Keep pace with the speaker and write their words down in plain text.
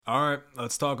All right,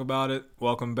 let's talk about it.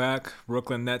 Welcome back,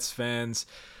 Brooklyn Nets fans.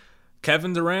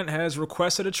 Kevin Durant has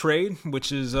requested a trade,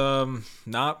 which is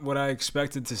not what I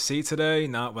expected to see today,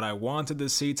 not what I wanted to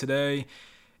see today.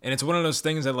 And it's one of those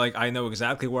things that, I know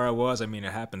exactly where I was. I mean,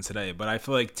 it happened today, but I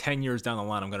feel like 10 years down the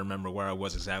line, I'm going to remember where I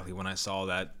was exactly when I saw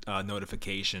that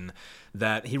notification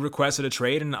that he requested a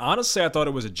trade. And honestly, I thought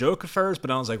it was a joke at first,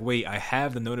 but I was like, wait, I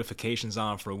have the notifications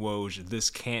on for Woj. This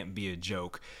can't be a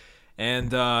joke.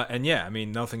 And yeah, I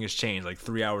mean, nothing has changed.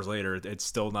 3 hours later, it's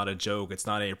still not a joke. It's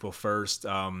not April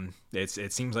 1st.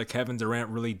 It seems like Kevin Durant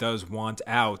really does want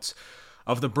out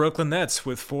of the Brooklyn Nets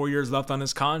with 4 years left on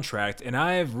his contract. And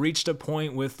I have reached a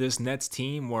point with this Nets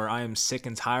team where I am sick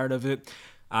and tired of it.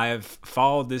 I have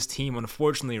followed this team,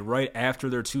 unfortunately, right after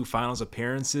their two finals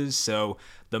appearances. So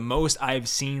the most I've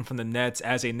seen from the Nets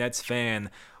as a Nets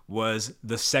fan was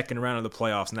the second round of the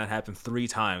playoffs, and that happened 3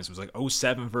 times. It was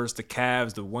 2007 versus the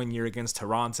Cavs, the 1 year against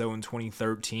Toronto in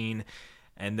 2013,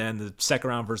 and then the second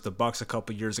round versus the Bucks a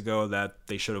couple years ago that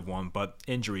they should have won, but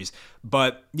injuries.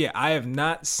 But yeah, I have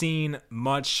not seen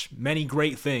many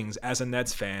great things as a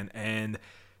Nets fan, and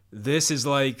this is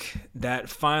that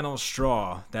final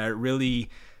straw that really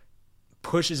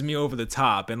pushes me over the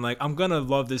top. And I'm gonna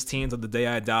love this team till the day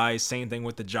I die. Same thing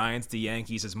with the Giants, the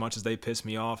Yankees, as much as they piss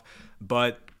me off.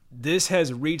 But this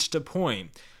has reached a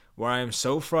point where I am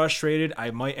so frustrated.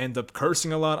 I might end up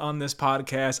cursing a lot on this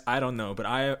podcast. I don't know, but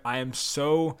I am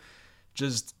so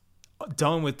just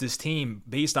done with this team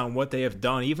based on what they have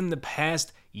done, even the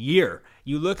past year.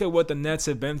 You look at what the Nets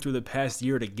have been through the past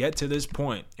year to get to this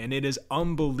point, and it is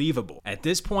unbelievable. At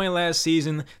this point last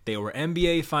season, they were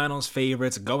NBA Finals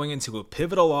favorites going into a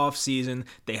pivotal offseason.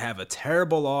 They have a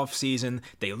terrible offseason.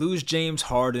 They lose James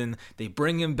Harden. They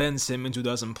bring in Ben Simmons, who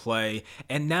doesn't play.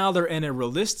 And now they're in a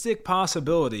realistic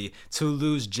possibility to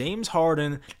lose James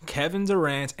Harden, Kevin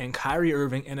Durant, and Kyrie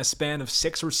Irving in a span of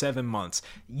 6 or 7 months.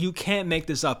 You can't make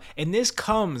this up. And this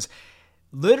comes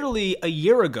literally a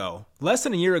year ago, less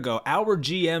than a year ago, our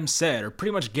GM said, or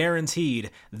pretty much guaranteed,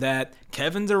 that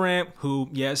Kevin Durant, who,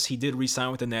 yes, he did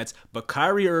re-sign with the Nets, but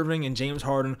Kyrie Irving and James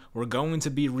Harden were going to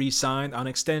be re-signed on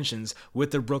extensions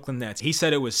with the Brooklyn Nets. He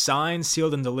said it was signed,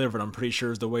 sealed, and delivered, I'm pretty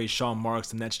sure is the way Sean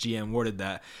Marks, the Nets GM, worded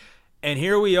that. And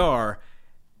here we are,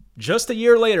 just a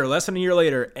year later, less than a year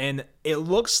later, and it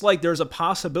looks like there's a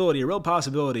real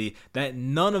possibility, that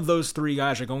none of those 3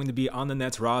 guys are going to be on the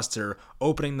Nets roster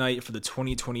opening night for the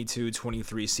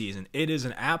 2022-23 season. It is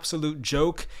an absolute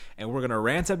joke, and we're going to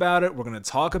rant about it. We're going to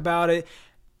talk about it.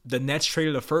 The Nets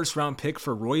traded a first-round pick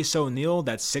for Royce O'Neal,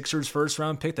 that Sixers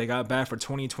first-round pick they got back for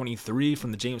 2023 from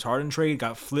the James Harden trade,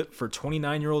 got flipped for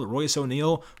 29-year-old Royce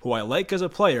O'Neal, who I like as a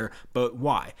player, but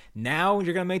why? Now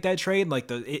you're going to make that trade?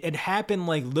 It happened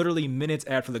literally minutes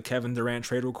after the Kevin Durant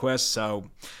trade request,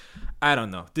 so I don't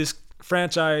know. This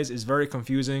franchise is very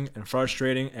confusing and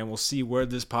frustrating, and we'll see where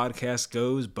this podcast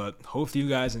goes, but hopefully you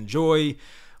guys enjoy.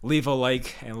 Leave a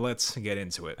like, and let's get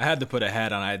into it. I had to put a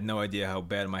hat on. I had no idea how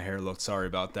bad my hair looked. Sorry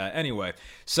about that. Anyway,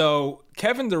 so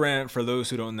Kevin Durant, for those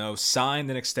who don't know,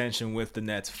 signed an extension with the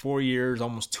Nets, 4 years,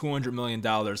 almost $200 million.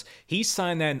 He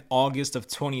signed that in August of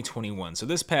 2021. So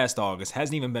this past August,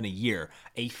 hasn't even been a year,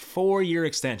 a 4-year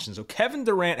extension. So Kevin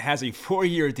Durant has a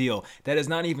 4-year deal that has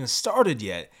not even started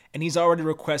yet, and he's already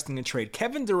requesting a trade.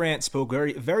 Kevin Durant spoke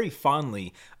very, very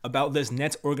fondly about this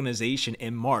Nets organization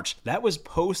in March. That was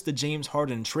post the James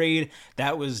Harden trade.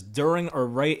 That was during or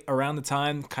right around the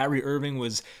time Kyrie Irving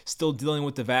was still dealing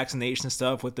with the vaccination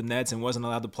stuff with the Nets and wasn't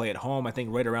allowed to play at home. I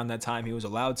think right around that time he was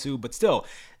allowed to, but still,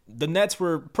 the Nets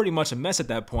were pretty much a mess at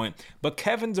that point. But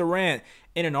Kevin Durant,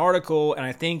 in an article, and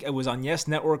I think it was on Yes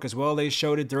Network as well, they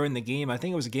showed it during the game. I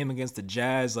think it was a game against the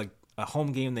Jazz, a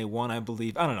home game they won, I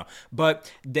believe. I don't know.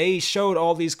 But they showed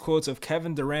all these quotes of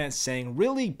Kevin Durant saying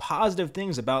really positive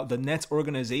things about the Nets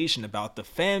organization, about the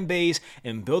fan base,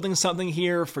 and building something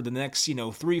here for the next,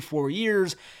 3-4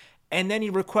 years. And then he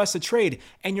requests a trade.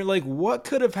 And you're like, what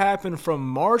could have happened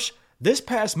from this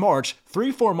past March,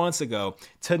 3-4 months ago,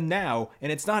 to now,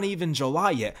 and it's not even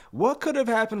July yet? What could have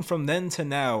happened from then to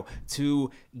now to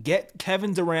get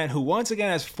Kevin Durant, who once again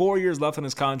has 4 years left on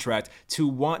his contract, to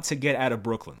want to get out of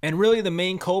Brooklyn? And really the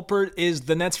main culprit is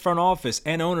the Nets front office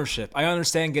and ownership. I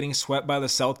understand getting swept by the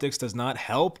Celtics does not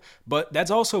help, but that's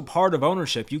also part of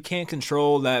ownership. You can't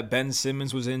control that Ben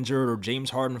Simmons was injured or James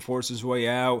Harden forced his way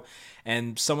out,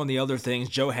 and some of the other things,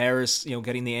 Joe Harris,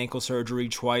 getting the ankle surgery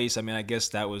twice. I mean, I guess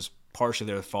that was partially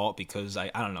their fault because I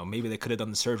don't know, maybe they could have done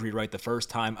the surgery right the first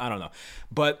time. I don't know.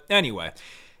 But anyway,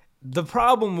 The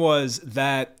problem was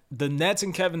that the Nets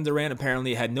and Kevin Durant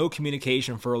apparently had no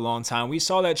communication for a long time. We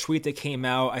saw that tweet that came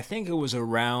out, I think it was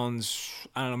around,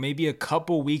 I don't know, maybe a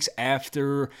couple weeks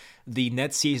after the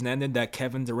Nets season ended, that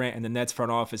Kevin Durant and the Nets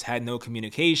front office had no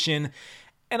communication.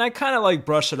 And I kind of like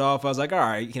brushed it off. I was like, all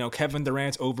right, Kevin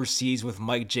Durant's overseas with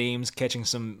Mike James, catching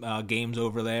some games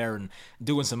over there and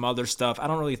doing some other stuff. I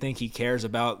don't really think he cares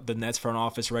about the Nets front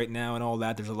office right now and all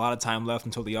that. There's a lot of time left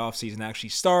until the offseason actually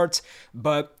starts.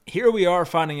 But here we are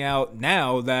finding out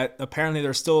now that apparently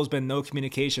there still has been no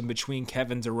communication between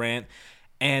Kevin Durant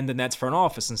and the Nets front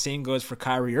office, and same goes for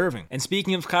Kyrie Irving. And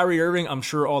speaking of Kyrie Irving, I'm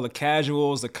sure all the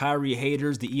casuals, the Kyrie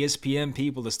haters, the ESPN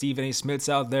people, the Stephen A. Smiths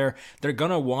out there, they're going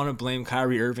to want to blame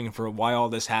Kyrie Irving for why all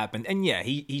this happened. And yeah,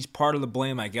 he's part of the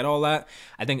blame. I get all that.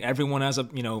 I think everyone has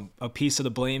a piece of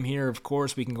the blame here. Of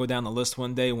course, we can go down the list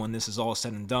one day when this is all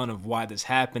said and done of why this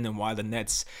happened and why the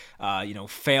Nets,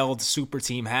 failed super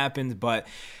team happened. But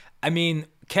I mean,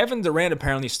 Kevin Durant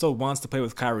apparently still wants to play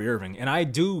with Kyrie Irving, and I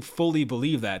do fully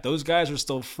believe that. Those guys are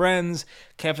still friends.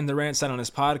 Kevin Durant said on his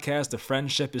podcast the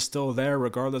friendship is still there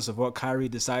regardless of what Kyrie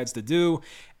decides to do.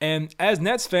 And as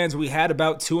Nets fans, we had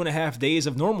about 2.5 days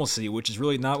of normalcy, which is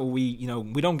really not what we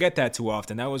don't get that too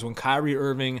often. That was when Kyrie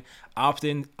Irving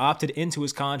opted into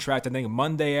his contract, I think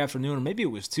Monday afternoon, or maybe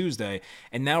it was Tuesday.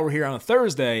 And now we're here on a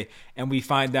Thursday, and we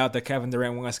find out that Kevin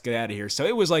Durant wants to get out of here. So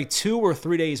it was like 2 or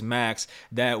 3 days max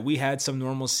that we had some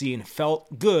normalcy and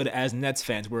felt good as Nets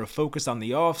fans. We were focused on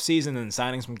the offseason and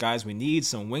signing some guys we need,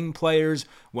 some wing players,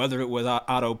 whether it was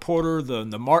Otto Porter,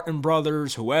 the Martin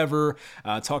brothers, whoever,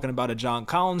 talking about a John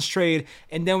Collins trade.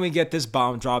 And then we get this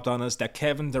bomb dropped on us that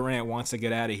Kevin Durant wants to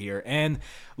get out of here. And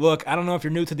look, I don't know if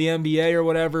you're new to the NBA or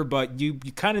whatever, but you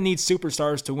kind of need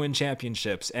superstars to win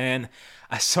championships. And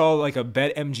I saw like a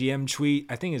BetMGM tweet.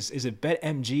 I think is it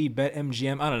BetMG,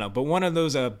 BetMGM? I don't know. But one of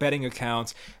those betting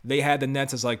accounts, they had the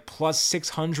Nets as like plus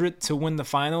 600 to win the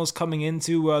finals coming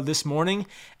into this morning.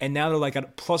 And now they're like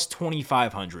at plus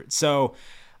 2,500. So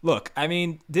look, I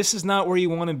mean, this is not where you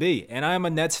want to be. And I'm a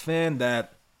Nets fan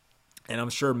that, and I'm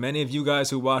sure many of you guys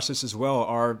who watch this as well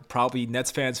are probably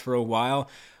Nets fans for a while.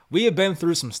 We have been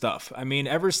through some stuff. I mean,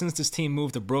 ever since this team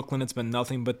moved to Brooklyn, it's been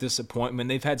nothing but disappointment.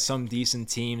 They've had some decent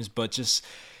teams, but just,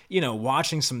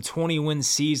 watching some 20-win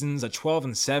seasons, a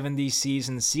 12-70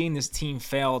 season, seeing this team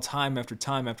fail time after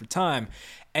time after time,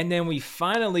 and then we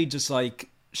finally just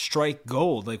strike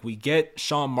gold. Like we get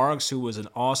Sean Marks, who was an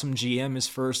awesome GM his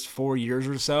first 4 years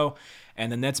or so,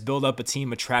 and the Nets build up a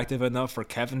team attractive enough for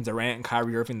Kevin Durant and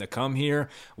Kyrie Irving to come here.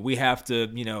 We have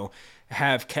to,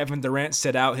 have Kevin Durant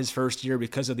sit out his first year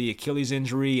because of the Achilles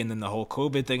injury, and then the whole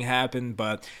COVID thing happened,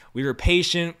 but we were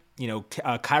patient.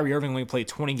 Kyrie Irving only played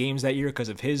 20 games that year because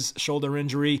of his shoulder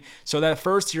injury. So that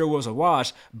first year was a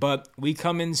wash, but we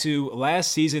come into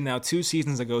last season, now 2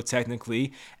 seasons ago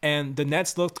technically, and the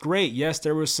Nets looked great. Yes,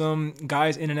 there were some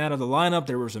guys in and out of the lineup.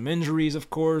 There were some injuries, of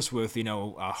course, with,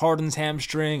 Harden's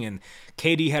hamstring, and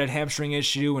KD had a hamstring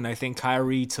issue, and I think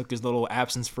Kyrie took his little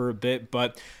absence for a bit.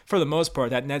 But for the most part,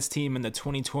 that Nets team in the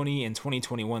 2020 and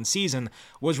 2021 season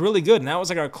was really good, and that was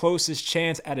like our closest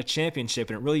chance at a championship,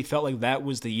 and it really felt like that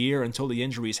was the year until the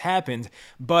injuries happened.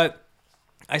 But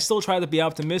I still try to be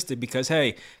optimistic because,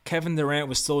 hey, Kevin Durant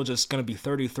was still just going to be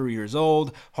 33 years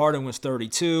old. Harden was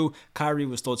 32. Kyrie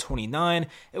was still 29.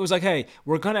 It was like, hey,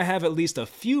 we're going to have at least a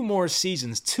few more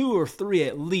seasons, 2 or 3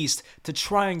 at least, to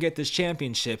try and get this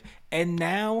championship. And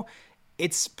now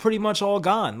it's pretty much all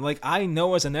gone. Like, I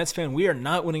know as a Nets fan, we are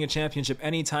not winning a championship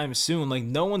anytime soon. Like,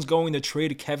 no one's going to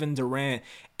trade Kevin Durant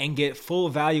and get full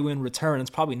value in return. It's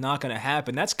probably not going to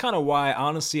happen. That's kind of why,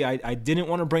 honestly, I didn't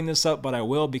want to bring this up, but I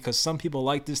will, because some people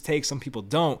like this take, some people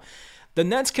don't. The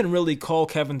Nets can really call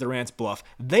Kevin Durant's bluff.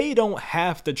 They don't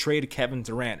have to trade Kevin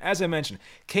Durant. As I mentioned,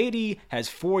 KD has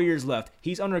 4 years left.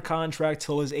 He's under contract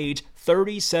till his age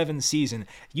 37 season.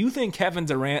 You think Kevin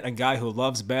Durant, a guy who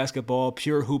loves basketball,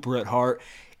 pure hooper at heart,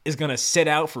 is going to sit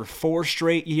out for 4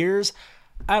 straight years?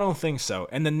 I don't think so.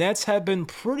 And the Nets have been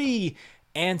pretty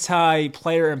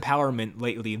anti-player empowerment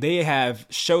lately. They have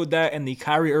showed that in the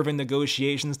Kyrie Irving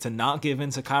negotiations to not give in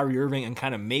to Kyrie Irving and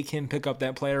kind of make him pick up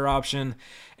that player option.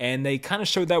 And they kind of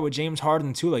showed that with James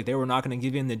Harden too. Like, they were not going to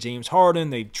give in to James Harden.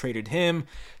 They traded him.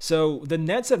 So the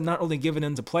Nets have not really given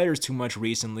in to players too much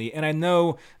recently. And I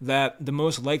know that the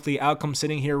most likely outcome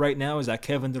sitting here right now is that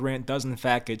Kevin Durant does in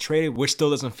fact get traded, which still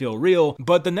doesn't feel real.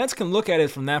 But the Nets can look at it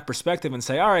from that perspective and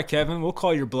say, all right, Kevin, we'll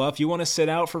call your bluff. You want to sit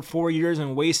out for 4 years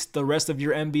and waste the rest of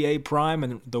your NBA prime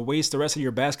and waste the rest of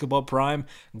your basketball prime?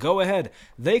 Go ahead.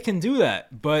 They can do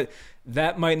that. But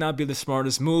that might not be the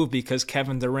smartest move because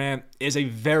Kevin Durant is a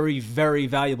very, very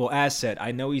valuable asset.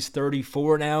 I know he's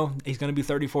 34 now. He's going to be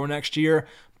 34 next year,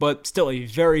 but still a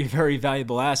very, very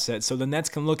valuable asset. So the Nets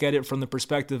can look at it from the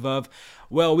perspective of,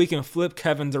 well, we can flip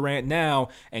Kevin Durant now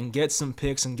and get some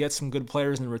picks and get some good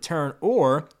players in return,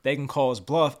 or they can call his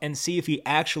bluff and see if he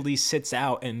actually sits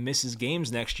out and misses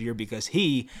games next year because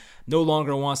he no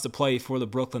longer wants to play for the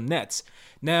Brooklyn Nets.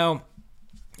 Now,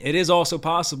 it is also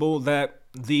possible that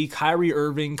the Kyrie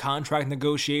Irving contract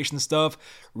negotiation stuff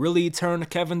really turned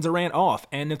Kevin Durant off.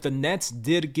 And if the Nets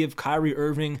did give Kyrie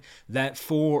Irving that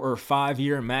 4 or 5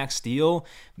 year max deal,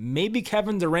 maybe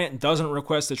Kevin Durant doesn't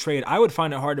request a trade. I would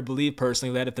find it hard to believe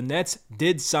personally that if the Nets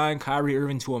did sign Kyrie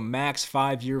Irving to a max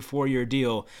 5 year, 4 year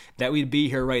deal, that we'd be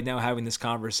here right now having this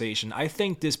conversation. I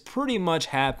think this pretty much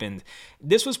happened.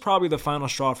 This was probably the final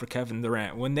straw for Kevin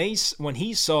Durant. When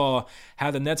he saw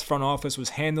how the Nets front office was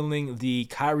handling the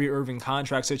Kyrie Irving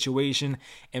contract situation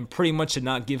and pretty much did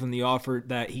not give him the offer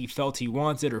that he felt he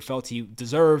wanted or felt he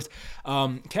deserved,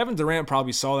 Kevin Durant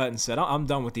probably saw that and said, I'm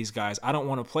done with these guys. I don't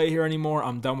want to play here anymore.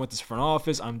 I'm done with this front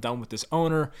office. I'm done with this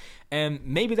owner. And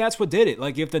maybe that's what did it.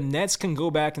 Like, if the Nets can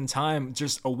go back in time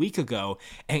just a week ago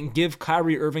and give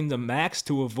Kyrie Irving the max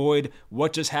to avoid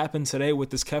what just happened today with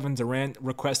this Kevin Durant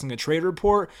requesting a trade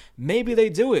report, maybe they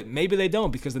do it. Maybe they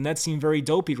don't, because the Nets seem very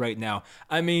dopey right now.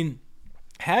 I mean,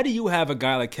 how do you have a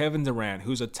guy like Kevin Durant,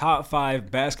 who's a top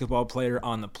 5 basketball player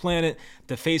on the planet,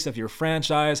 the face of your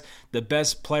franchise, the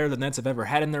best player the Nets have ever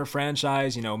had in their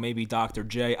franchise, maybe Dr.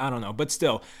 J, I don't know, but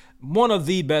still, one of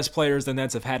the best players the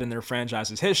Nets have had in their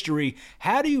franchise's history?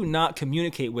 How do you not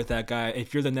communicate with that guy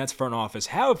if you're the Nets front office?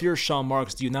 How, if you're Sean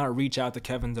Marks, do you not reach out to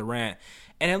Kevin Durant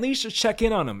and at least just check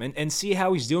in on him and see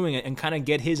how he's doing it and kind of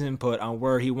get his input on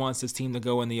where he wants this team to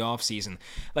go in the offseason?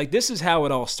 Like, this is how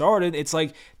it all started. It's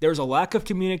like there's a lack of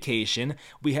communication.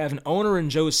 We have an owner in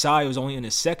Joe Tsai who's only in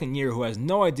his second year who has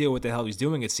no idea what the hell he's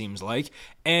doing, it seems like.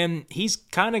 And he's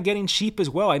kind of getting cheap as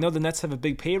well. I know the Nets have a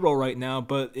big payroll right now,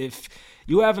 but if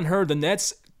you haven't heard, the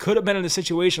Nets could have been in a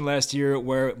situation last year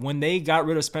where when they got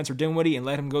rid of Spencer Dinwiddie and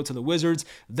let him go to the Wizards,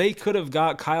 they could have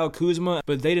got Kyle Kuzma,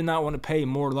 but they did not want to pay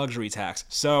more luxury tax.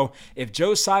 So if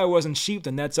Joe Tsai wasn't cheap,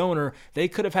 the Nets owner, they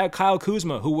could have had Kyle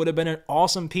Kuzma, who would have been an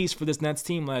awesome piece for this Nets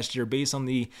team last year based on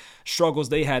the struggles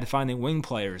they had finding wing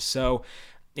players. So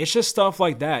it's just stuff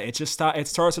like that. It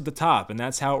starts at the top, and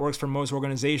that's how it works for most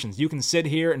organizations. You can sit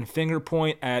here and finger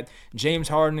point at James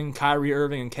Harden, Kyrie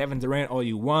Irving, and Kevin Durant all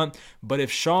you want, but if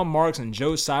Sean Marks and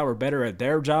Joe Tsai were better at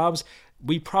their jobs,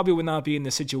 we probably would not be in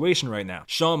this situation right now.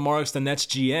 Sean Marks, the Nets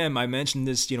GM, I mentioned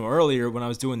this, earlier when I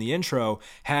was doing the intro,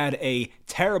 had a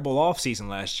terrible offseason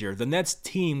last year. The Nets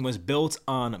team was built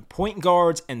on point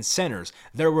guards and centers.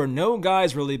 There were no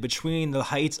guys really between the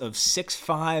heights of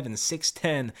 6'5 and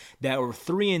 6'10 that were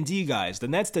 3-and-D guys. The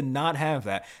Nets did not have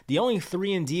that. The only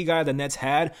 3-and-D guy the Nets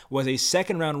had was a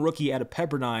second-round rookie out of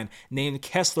Pepperdine named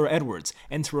Kessler Edwards.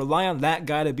 And to rely on that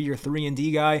guy to be your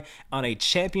 3-and-D guy on a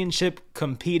championship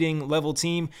competing level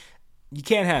team, you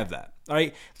can't have that. All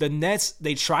right, the Nets,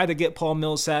 they tried to get Paul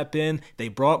Millsap in. They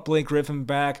brought Blake Griffin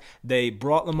back. They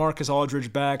brought LaMarcus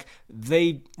Aldridge back.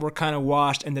 They were kind of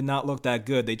washed and did not look that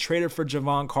good. They traded for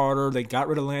Javon Carter. They got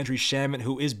rid of Landry Shamet,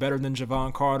 who is better than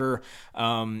Javon Carter.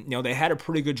 They had a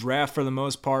pretty good draft for the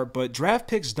most part, but draft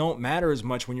picks don't matter as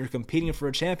much when you're competing for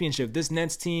a championship. This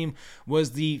Nets team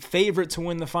was the favorite to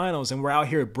win the finals, and we're out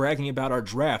here bragging about our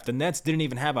draft. The Nets didn't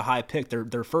even have a high pick.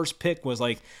 Their first pick was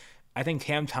I think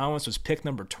Cam Thomas was pick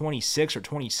number 26 or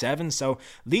 27. So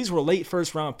these were late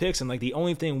first round picks. And the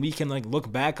only thing we can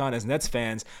look back on as Nets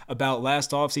fans about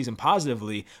last offseason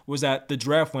positively was that the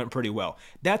draft went pretty well.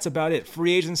 That's about it.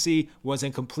 Free agency was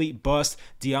a complete bust.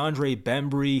 DeAndre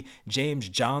Bembry, James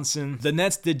Johnson. The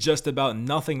Nets did just about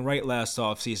nothing right last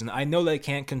offseason. I know they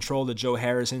can't control the Joe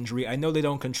Harris injury. I know they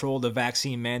don't control the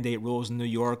vaccine mandate rules in New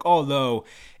York, although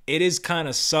it is kind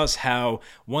of sus how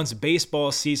once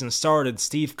baseball season started,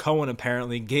 Steve Cohen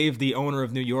apparently gave the owner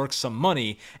of New York some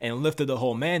money and lifted the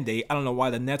whole mandate. I don't know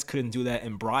why the Nets couldn't do that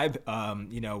and bribe,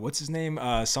 what's his name?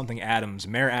 Something Adams.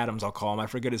 Mayor Adams, I'll call him. I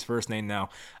forget his first name now.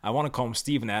 I want to call him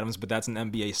Steven Adams, but that's an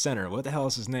NBA center. What the hell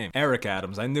is his name? Eric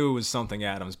Adams. I knew it was something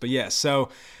Adams. But yeah, so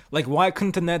why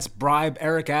couldn't the Nets bribe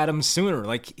Eric Adams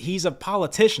sooner? He's a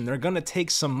politician. They're going to take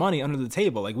some money under the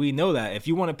table. We know that. If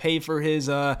you want to pay for his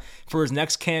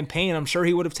next campaign, I'm sure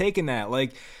he would have taken that.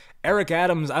 Eric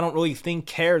Adams, I don't really think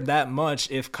cared that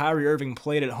much if Kyrie Irving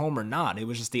played at home or not. It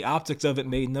was just the optics of it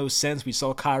made no sense. We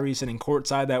saw Kyrie sitting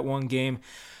courtside that one game.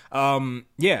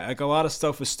 Yeah, like a lot of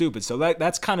stuff was stupid. So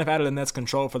that's kind of out of the Nets'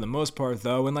 control for the most part,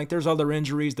 though. And like there's other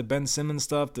injuries, the Ben Simmons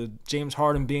stuff, the James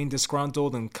Harden being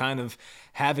disgruntled and kind of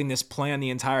having this plan the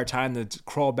entire time to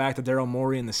crawl back to Daryl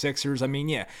Morey and the Sixers. I mean,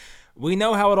 yeah. We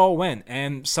know how it all went,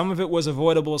 and some of it was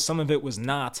avoidable, some of it was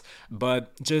not,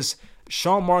 but just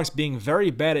Sean Marks being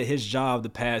very bad at his job the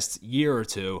past year or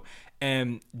two,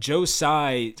 and Joe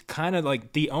Tsai, kind of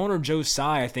like the owner Joe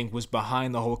Tsai, I think, was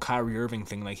behind the whole Kyrie Irving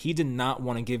thing. Like, he did not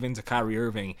want to give in to Kyrie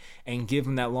Irving and give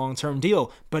him that long-term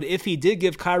deal. But if he did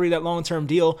give Kyrie that long-term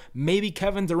deal, maybe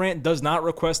Kevin Durant does not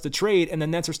request a trade, and the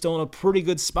Nets are still in a pretty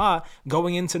good spot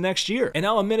going into next year. And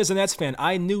I'll admit, as a Nets fan,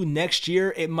 I knew next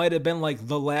year it might have been like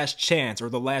the last chance or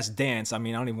the last dance. I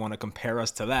mean, I don't even want to compare us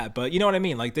to that, but you know what I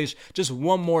mean? Like, there's just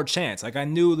one more chance. Like, I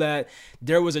knew that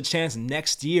there was a chance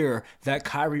next year that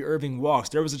Kyrie Irving walks.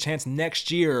 There was a chance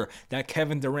next year that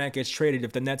Kevin Durant gets traded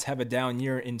if the Nets have a down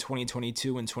year in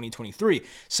 2022 and 2023.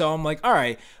 So I'm like, all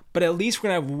right, but at least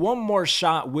we're going to have one more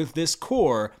shot with this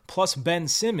core plus Ben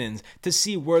Simmons to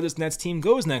see where this Nets team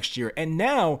goes next year. And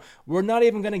now we're not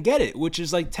even going to get it, which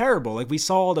is like terrible. Like, we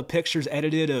saw all the pictures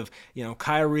edited of,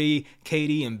 Kyrie,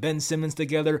 KD, and Ben Simmons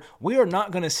together. We are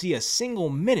not going to see a single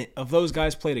minute of those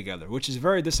guys play together, which is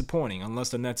very disappointing unless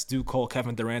the Nets do call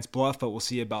Kevin Durant's bluff, but we'll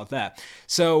see about that.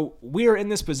 So we are in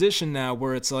this position now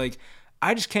where it's like,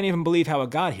 I just can't even believe how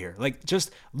it got here. Like, just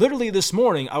literally this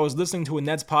morning, I was listening to a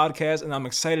Nets podcast, and I'm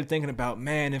excited thinking about,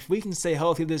 man, if we can stay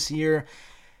healthy this year,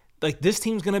 like, this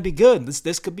team's going to be good.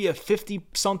 This could be a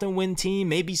 50-something win team,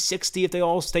 maybe 60 if they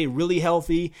all stay really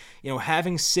healthy.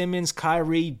 Having Simmons,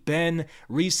 Kyrie, Ben,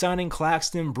 re-signing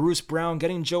Claxton, Bruce Brown,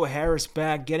 getting Joe Harris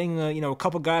back, getting, a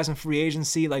couple guys in free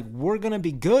agency, like, we're going to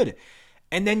be good.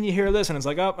 And then you hear this, and it's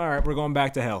like, oh, all right, we're going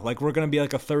back to hell. Like, we're going to be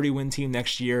like a 30-win team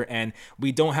next year, and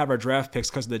we don't have our draft picks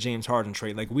because of the James Harden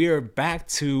trade. Like, we are back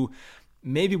to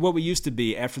maybe what we used to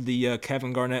be after the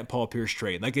Kevin Garnett, Paul Pierce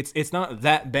trade. Like, it's not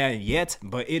that bad yet,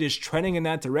 but it is trending in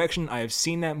that direction. I have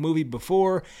seen that movie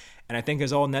before, and I think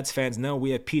as all Nets fans know,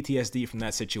 we have PTSD from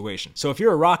that situation. So if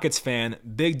you're a Rockets fan,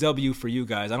 big W for you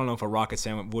guys. I don't know if a Rockets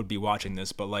fan would be watching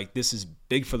this, but like, this is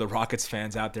big for the Rockets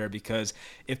fans out there, because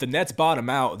if the Nets bottom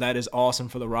out, that is awesome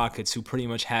for the Rockets, who pretty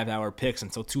much have our picks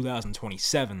until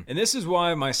 2027. And this is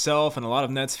why myself and a lot of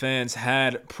Nets fans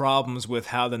had problems with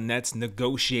how the Nets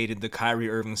negotiated the Kyrie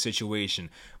Irving situation.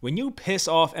 When you piss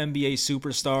off NBA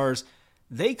superstars,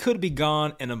 they could be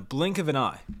gone in a blink of an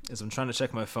eye. As I'm trying to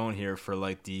check my phone here for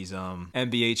like these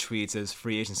NBA tweets as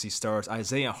free agency starts.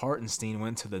 Isaiah Hartenstein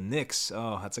went to the Knicks.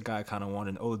 Oh, that's a guy I kind of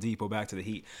wanted. Oladipo back to the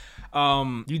Heat.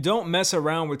 You don't mess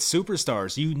around with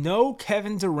superstars.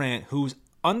 Kevin Durant, who's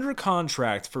under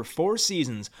contract for 4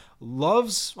 seasons, I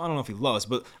don't know if he loves,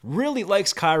 but really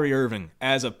likes Kyrie Irving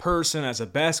as a person, as a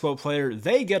basketball player.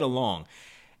 They get along.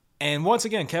 And once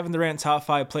again, Kevin Durant, top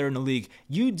 5 player in the league.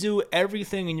 You do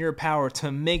everything in your power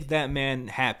to make that man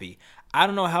happy. I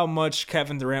don't know how much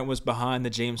Kevin Durant was behind the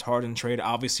James Harden trade.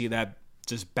 Obviously, that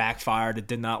just backfired. It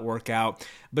did not work out.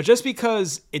 But just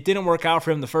because it didn't work out for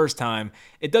him the first time,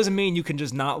 it doesn't mean you can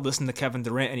just not listen to Kevin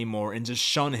Durant anymore and just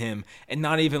shun him and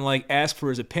not even like ask for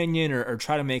his opinion or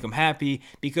try to make him happy.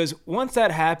 Because once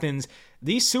that happens,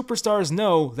 these superstars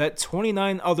know that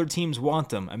 29 other teams want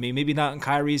them. I mean, maybe not in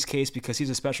Kyrie's case because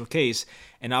he's a special case,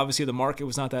 and obviously the market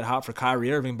was not that hot for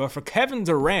Kyrie Irving, but for Kevin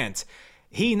Durant,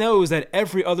 he knows that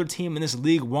every other team in this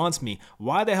league wants me.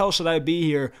 Why the hell should I be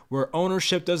here where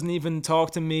ownership doesn't even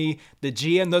talk to me? The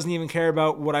GM doesn't even care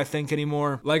about what I think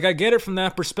anymore. Like, I get it from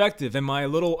that perspective. Am I a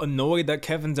little annoyed that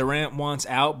Kevin Durant wants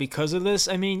out because of this?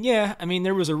 I mean, yeah. I mean,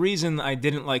 there was a reason I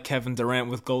didn't like Kevin Durant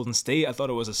with Golden State. I thought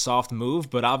it was a soft move,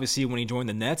 but obviously when he joined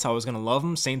the Nets, I was going to love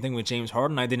him. Same thing with James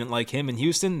Harden. I didn't like him in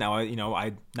Houston. Now,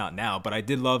 not now, but I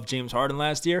did love James Harden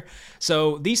last year.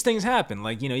 So these things happen.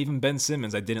 Like, even Ben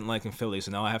Simmons, I didn't like in Philly, so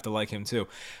now I have to like him too.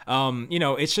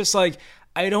 It's just like,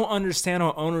 I don't understand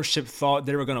how ownership thought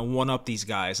they were going to one-up these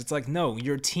guys. It's like, no,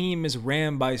 your team is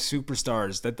ran by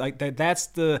superstars.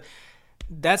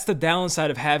 That's the downside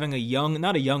of having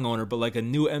not a young owner, but like a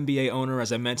new NBA owner.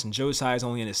 As I mentioned, Joe Tsai is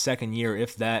only in his 2nd year,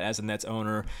 if that, as a Nets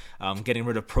owner. Getting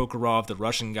rid of Prokhorov, the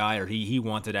Russian guy, or he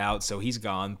wanted out, so he's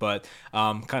gone. But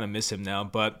kind of miss him now.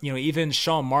 But even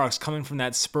Sean Marks coming from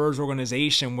that Spurs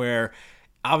organization where,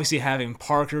 obviously having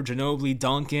Parker, Ginobili,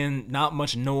 Duncan, not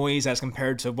much noise as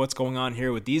compared to what's going on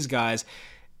here with these guys.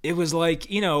 It was like,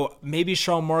 maybe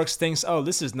Sean Marks thinks, oh,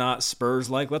 this is not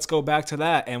Spurs-like, let's go back to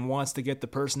that, and wants to get the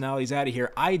personalities out of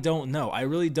here. I don't know. I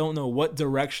really don't know what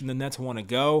direction the Nets want to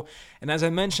go. And as I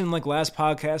mentioned like last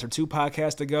podcast or 2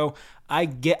 podcasts ago, I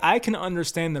can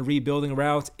understand the rebuilding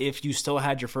route if you still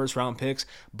had your first-round picks,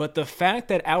 but the fact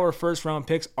that our first-round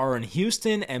picks are in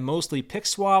Houston and mostly pick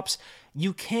swaps,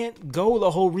 you can't go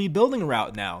the whole rebuilding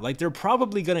route now. Like, they're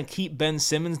probably going to keep Ben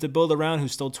Simmons to build around,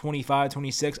 who's still 25,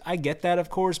 26. I get that, of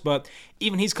course, but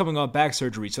even he's coming off back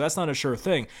surgery, so that's not a sure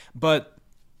thing. But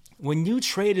when you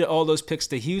traded all those picks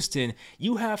to Houston,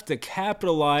 you have to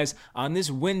capitalize on this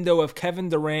window of Kevin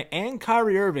Durant and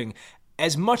Kyrie Irving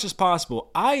as much as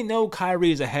possible. I know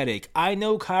Kyrie is a headache. I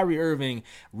know Kyrie Irving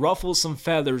ruffles some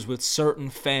feathers with certain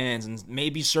fans and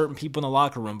maybe certain people in the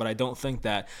locker room, but I don't think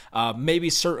that. Maybe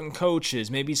certain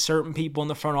coaches, maybe certain people in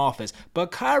the front office.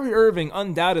 But Kyrie Irving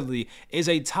undoubtedly is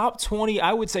a top 20,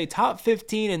 I would say top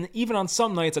 15, and even on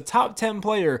some nights a top 10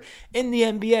 player in the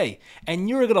NBA. And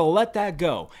you're going to let that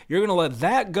go. You're going to let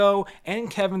that go and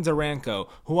Kevin Durant go,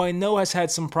 who I know has had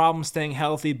some problems staying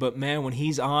healthy, but man, when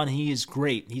he's on, he is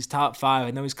great. He's top 5.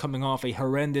 I know he's coming off a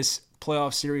horrendous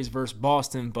playoff series versus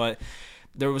Boston, but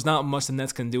there was not much the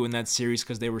Nets can do in that series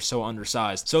because they were so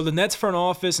undersized. So the Nets front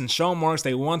office and Sean Marks,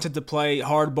 they wanted to play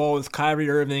hardball with Kyrie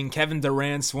Irving, Kevin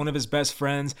Durant's one of his best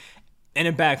friends, and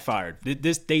it backfired.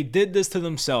 They did this to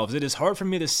themselves. It is hard for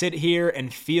me to sit here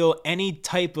and feel any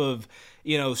type of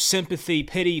sympathy,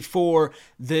 pity for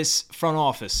this front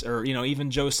office or, even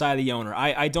Joe Tsai, the owner.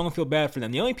 I don't feel bad for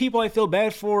them. The only people I feel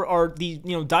bad for are the,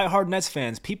 diehard Nets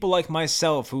fans, people like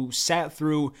myself who sat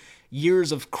through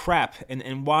years of crap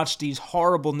and watched these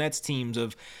horrible Nets teams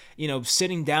of,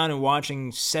 sitting down and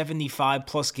watching 75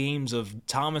 plus games of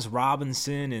Thomas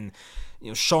Robinson and,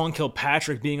 Sean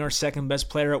Kilpatrick being our second best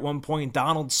player at one point,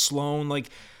 Donald Sloan,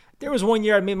 there was one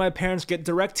year I made my parents get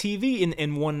DirecTV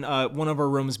in one of our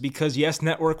rooms because Yes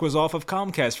Network was off of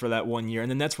Comcast for that one year,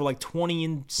 and the Nets were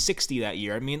 20-60 that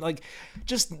year. I mean,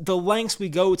 just the lengths we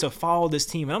go to follow this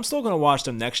team, and I'm still going to watch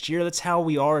them next year. That's how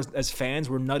we are as fans.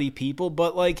 We're nutty people,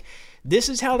 but this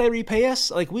is how they repay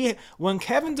us. When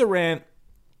Kevin Durant,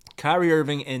 Kyrie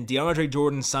Irving, and DeAndre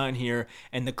Jordan signed here,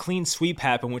 and the clean sweep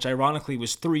happened, which ironically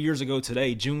was 3 years ago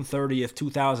today, June 30th,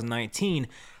 2019,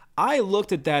 I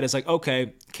looked at that as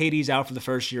okay, KD's out for the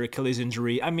first year, Achilles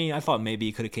injury. I mean, I thought maybe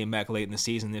he could have came back late in the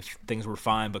season if things were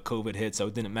fine, but COVID hit, so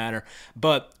it didn't matter.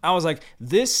 But I was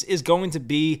this is going to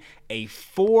be a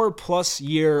 4+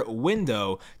 year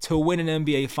window to win an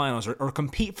NBA Finals or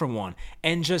compete for one.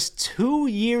 And just 2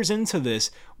 years into this,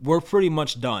 we're pretty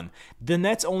much done. The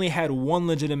Nets only had one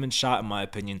legitimate shot, in my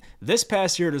opinion. This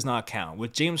past year does not count.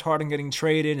 With James Harden getting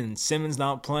traded and Simmons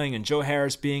not playing and Joe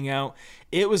Harris being out,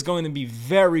 it was going to be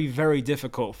very, very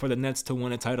difficult for the Nets to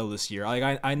win a title this year.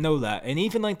 I know that. And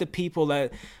even the people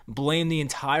that blame the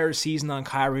entire season on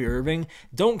Kyrie Irving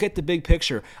don't get the big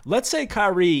picture. Let's say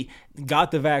Kyrie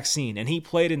got the vaccine and he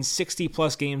played in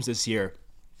 60+ games this year,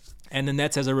 and the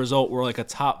Nets as a result were a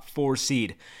top 4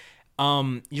 seed.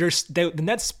 The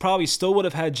Nets probably still would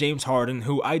have had James Harden,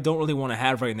 who I don't really want to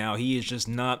have right now. He is just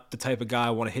not the type of guy I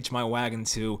want to hitch my wagon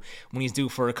to when he's due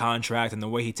for a contract, and the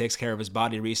way he takes care of his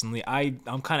body recently.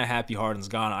 I'm kind of happy Harden's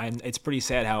gone. It's pretty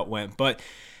sad how it went, but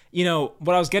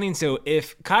what I was getting to,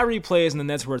 if Kyrie plays and the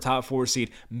Nets were a top 4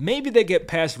 seed, maybe they get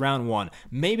past round 1.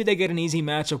 Maybe they get an easy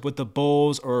matchup with the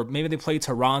Bulls, or maybe they play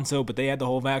Toronto, but they had the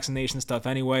whole vaccination stuff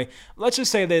anyway. Let's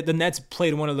just say that the Nets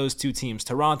played one of those two teams,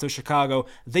 Toronto, Chicago.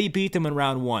 They beat them in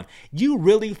round 1. You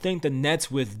really think the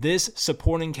Nets with this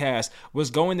supporting cast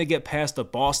was going to get past the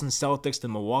Boston Celtics, the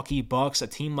Milwaukee Bucks, a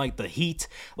team like the Heat?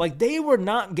 They were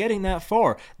not getting that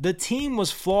far. The team was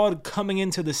flawed coming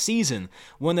into the season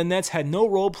when the Nets had no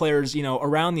role players,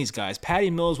 around these guys. Patty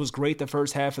Mills was great the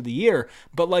first half of the year,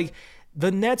 but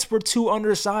the Nets were too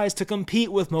undersized to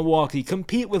compete with Milwaukee,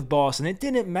 compete with Boston. It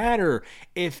didn't matter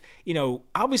if,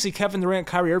 obviously Kevin Durant,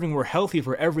 Kyrie Irving were healthy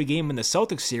for every game in the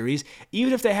Celtics series.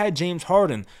 Even if they had James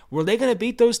Harden, were they going to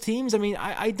beat those teams? I mean,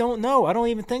 I don't know. I don't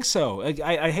even think so.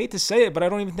 I hate to say it, but I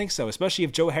don't even think so, especially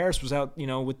if Joe Harris was out,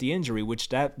 with the injury, which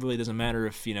that really doesn't matter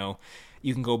if,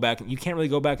 you can go back. You can't really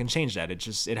go back and change that.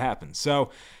 It happens.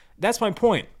 So that's my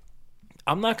point.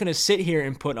 I'm not going to sit here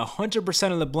and put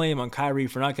 100% of the blame on Kyrie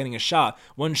for not getting a shot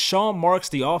when Sean Marks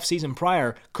the offseason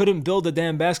prior couldn't build a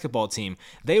damn basketball team.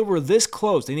 They were this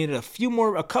close. They needed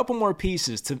a couple more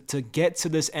pieces to get to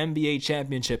this NBA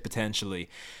championship potentially.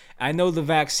 I know the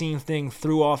vaccine thing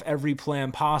threw off every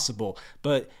plan possible,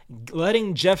 but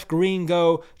letting Jeff Green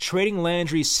go, trading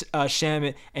Landry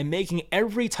Shamet, and making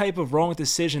every type of wrong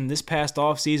decision this past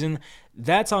offseason,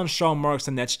 that's on Sean Marks,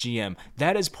 the Nets GM.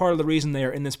 That is part of the reason they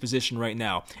are in this position right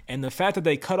now. And the fact that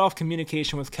they cut off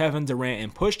communication with Kevin Durant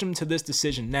and pushed him to this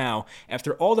decision now,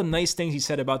 after all the nice things he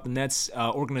said about the Nets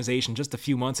organization just a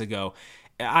few months ago,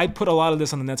 I put a lot of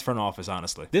this on the Nets front office,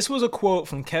 honestly. This was a quote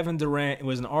from Kevin Durant. It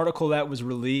was an article that was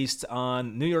released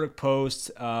on New York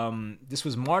Post. This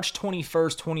was March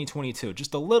 21st, 2022,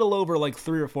 just a little over like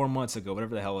 3 or 4 months ago,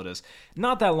 whatever the hell it is.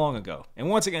 Not that long ago. And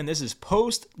once again, this is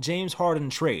post James Harden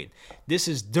trade. This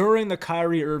is during the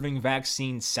Kyrie Irving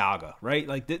vaccine saga, right?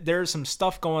 Like there's some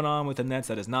stuff going on with the Nets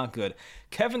that is not good.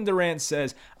 Kevin Durant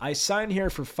says, I signed here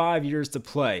for 5 years to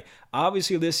play.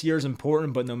 Obviously, this year is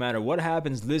important, but no matter what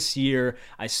happens this year,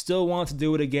 I still want to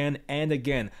do it again and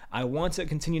again. I want to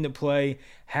continue to play,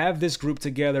 have this group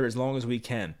together as long as we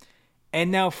can.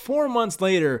 And now 4 months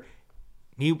later,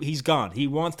 he's gone. He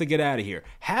wants to get out of here.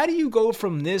 How do you go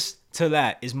from this to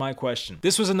that is my question.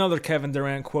 This was another Kevin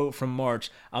Durant quote from March.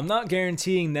 I'm not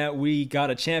guaranteeing that we got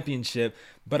a championship,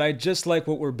 but I just like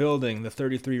what we're building, the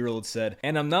 33-year-old said.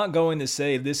 And I'm not going to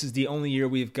say this is the only year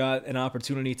we've got an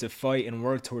opportunity to fight and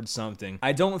work towards something.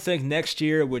 I don't think next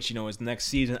year, which, is next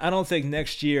season, I don't think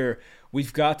next year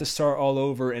we've got to start all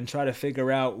over and try to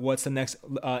figure out what's the next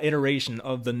iteration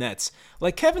of the Nets.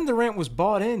 Like, Kevin Durant was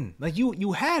bought in. Like,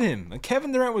 you had him. Like,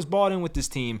 Kevin Durant was bought in with this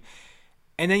team.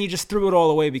 And then you just threw it all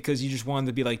away because you just wanted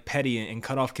to be like petty and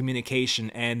cut off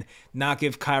communication and not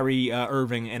give Kyrie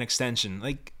Irving an extension.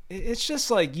 Like, it's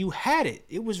just like you had it.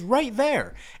 It was right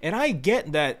there. And I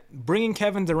get that bringing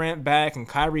Kevin Durant back and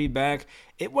Kyrie back,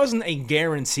 it wasn't a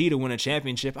guarantee to win a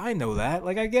championship. I know that.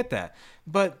 Like, I get that.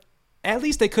 But at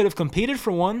least they could have competed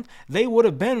for one. They would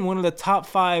have been one of the top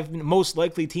 5 most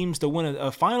likely teams to win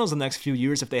a finals the next few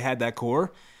years if they had that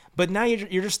core. But now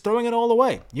you're just throwing it all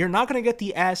away. You're not going to get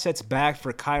the assets back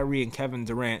for Kyrie and Kevin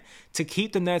Durant to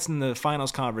keep the Nets in the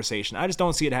finals conversation. I just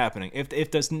don't see it happening.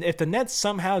 If the Nets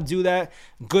somehow do that,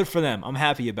 good for them. I'm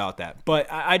happy about that. But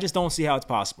I just don't see how it's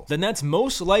possible. The Nets'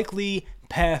 most likely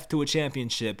path to a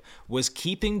championship was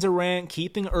keeping Durant,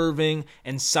 keeping Irving,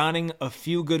 and signing a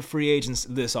few good free agents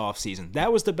this offseason.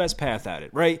 That was the best path at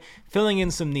it, right? Filling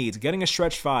in some needs, getting a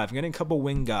stretch 5, getting a couple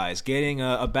wing guys, getting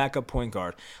a backup point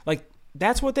guard. Like,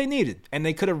 that's what they needed. And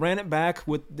they could have ran it back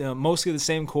with mostly the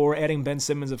same core, adding Ben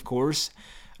Simmons, of course,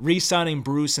 re-signing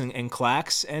Bruce and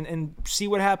Clax, and see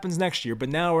what happens next year. But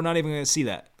now we're not even going to see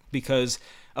that because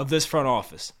of this front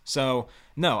office. So,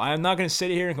 no, I'm not going to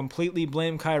sit here and completely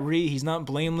blame Kyrie. He's not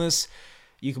blameless.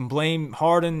 You can blame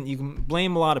Harden. You can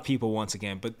blame a lot of people once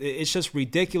again. But it's just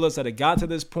ridiculous that it got to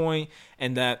this point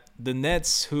and that the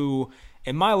Nets, who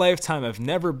in my lifetime have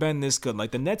never been this good. Like,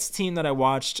 the Nets team that I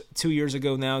watched 2 years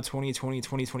ago now, 2020,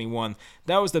 2021,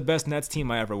 that was the best Nets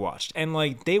team I ever watched. And,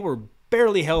 like, they were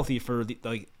barely healthy for,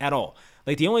 at all.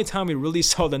 Like, the only time we really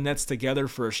saw the Nets together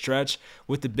for a stretch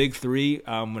with the big three,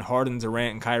 when Harden,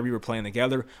 Durant, and Kyrie were playing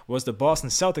together, was the Boston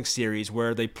Celtics series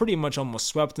where they pretty much almost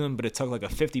swept them, but it took like a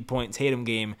 50-point Tatum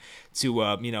game to,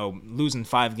 losing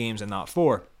 5 games and not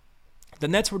 4. The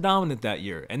Nets were dominant that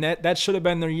year, and that should have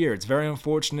been their year. It's very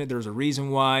unfortunate. There's a reason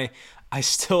why. I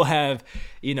still have,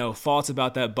 thoughts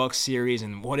about that Bucks series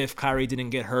and what if Kyrie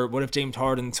didn't get hurt? What if James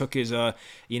Harden took his,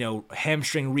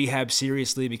 hamstring rehab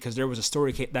seriously? Because there was a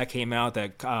story that came out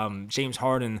that James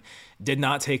Harden did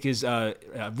not take his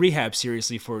rehab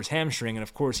seriously for his hamstring, and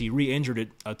of course he re-injured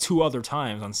it 2 other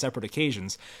times on separate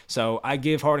occasions. So I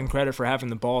give Harden credit for having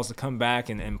the balls to come back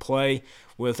and play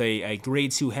with a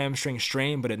grade 2 hamstring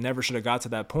strain, but it never should have got to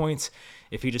that point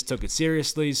if he just took it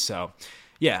seriously. So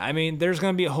yeah, I mean, there's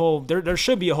going to be there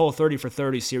should be a whole 30 for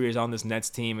 30 series on this Nets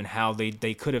team and how they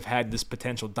could have had this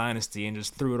potential dynasty and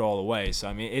just threw it all away. So,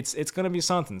 I mean, it's going to be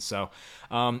something. So,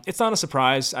 it's not a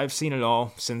surprise. I've seen it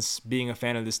all since being a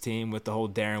fan of this team with the whole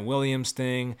Darren Williams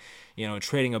thing,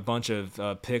 trading a bunch of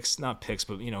not picks,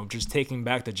 but, just taking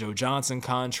back the Joe Johnson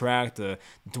contract, the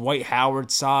Dwight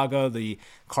Howard saga, the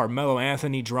Carmelo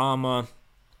Anthony drama,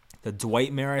 the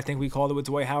Dwightmare, I think we called it with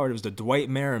Dwight Howard. It was the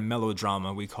Dwightmare and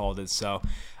melodrama, we called it. So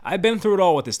I've been through it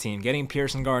all with this team. Getting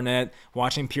Pierce and Garnett,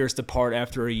 watching Pierce depart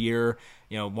after a year,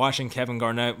 watching Kevin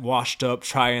Garnett washed up,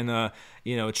 trying to,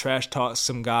 trash talk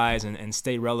some guys and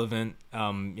stay relevant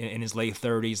in his late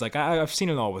 30s. Like, I've seen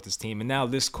it all with this team. And now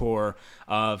this core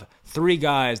of 3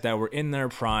 guys that were in their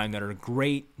prime that are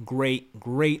great, great,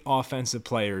 great offensive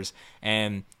players.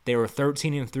 And they were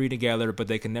 13-3 together, but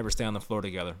they can never stay on the floor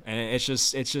together. And it's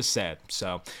just sad.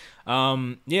 So,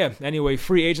 anyway,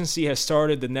 free agency has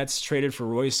started. The Nets traded for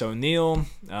Royce O'Neal.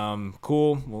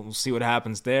 Cool. We'll see what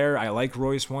happens there. I like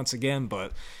Royce once again,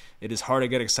 but it is hard to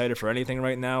get excited for anything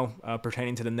right now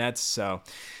pertaining to the Nets. So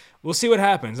we'll see what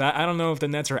happens. I don't know if the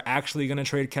Nets are actually going to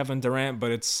trade Kevin Durant,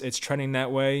 but it's trending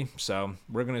that way. So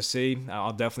we're going to see.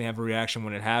 I'll definitely have a reaction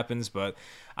when it happens, but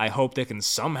I hope they can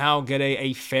somehow get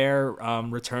a fair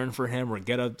return for him or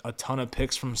get a ton of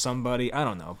picks from somebody. I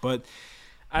don't know, but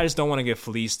I just don't want to get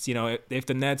fleeced. If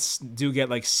the Nets do get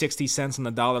like 60 cents on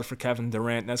the dollar for Kevin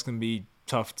Durant, that's going to be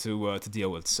tough to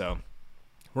deal with. So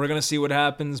we're going to see what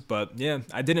happens. But yeah,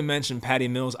 I didn't mention Patty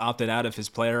Mills opted out of his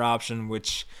player option,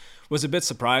 which was a bit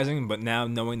surprising. But now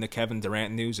knowing the Kevin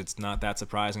Durant news, it's not that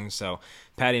surprising. So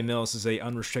Patty Mills is a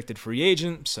unrestricted free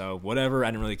agent. So whatever. I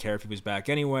didn't really care if he was back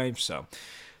anyway. So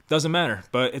doesn't matter.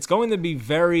 But it's going to be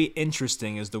very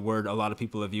interesting is the word a lot of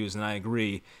people have used. And I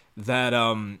agree that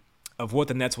of what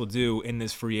the Nets will do in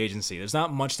this free agency. There's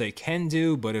not much they can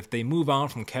do, but if they move on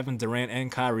from Kevin Durant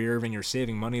and Kyrie Irving, you're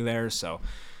saving money there. So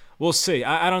we'll see.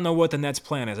 I don't know what the Nets'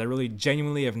 plan is. I really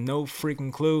genuinely have no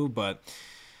freaking clue, but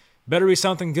better be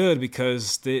something good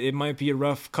because it might be a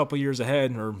rough couple years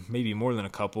ahead, or maybe more than a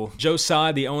couple. Joe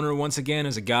Tsai, the owner, once again,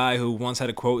 is a guy who once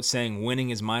had a quote saying, "Winning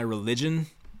is my religion."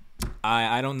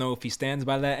 I don't know if he stands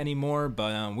by that anymore,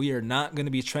 but we are not going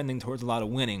to be trending towards a lot of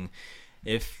winning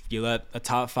if you let a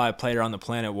top 5 player on the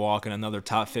planet walk and another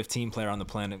top 15 player on the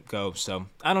planet go. So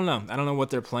I don't know. I don't know what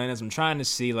their plan is. I'm trying to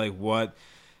see like what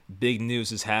big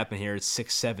news has happened here. It's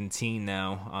 6:17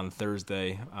 now on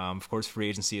Thursday. Of course, free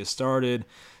agency has started.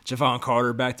 Javon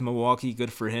Carter back to Milwaukee.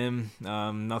 Good for him.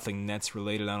 Nothing Nets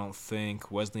related, I don't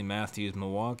think. Wesley Matthews,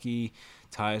 Milwaukee.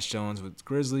 Tyus Jones with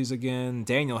Grizzlies again.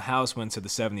 Daniel House went to the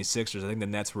 76ers. I think the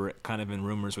Nets were kind of in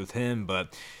rumors with him,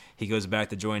 but he goes back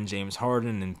to join James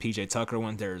Harden, and PJ Tucker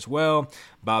went there as well.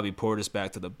 Bobby Portis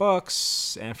back to the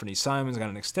Bucks. Anthony Simons got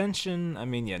an extension. I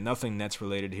mean, yeah, nothing Nets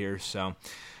related here. So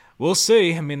we'll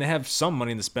see. I mean, they have some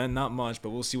money to spend, not much,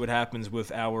 but we'll see what happens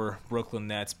with our Brooklyn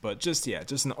Nets. But just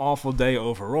an awful day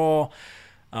overall.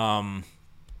 As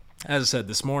I said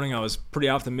this morning, I was pretty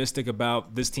optimistic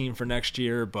about this team for next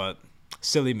year, but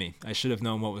silly me. I should have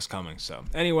known what was coming. So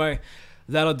anyway,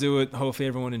 that'll do it. Hopefully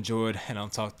everyone enjoyed, and I'll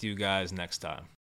talk to you guys next time.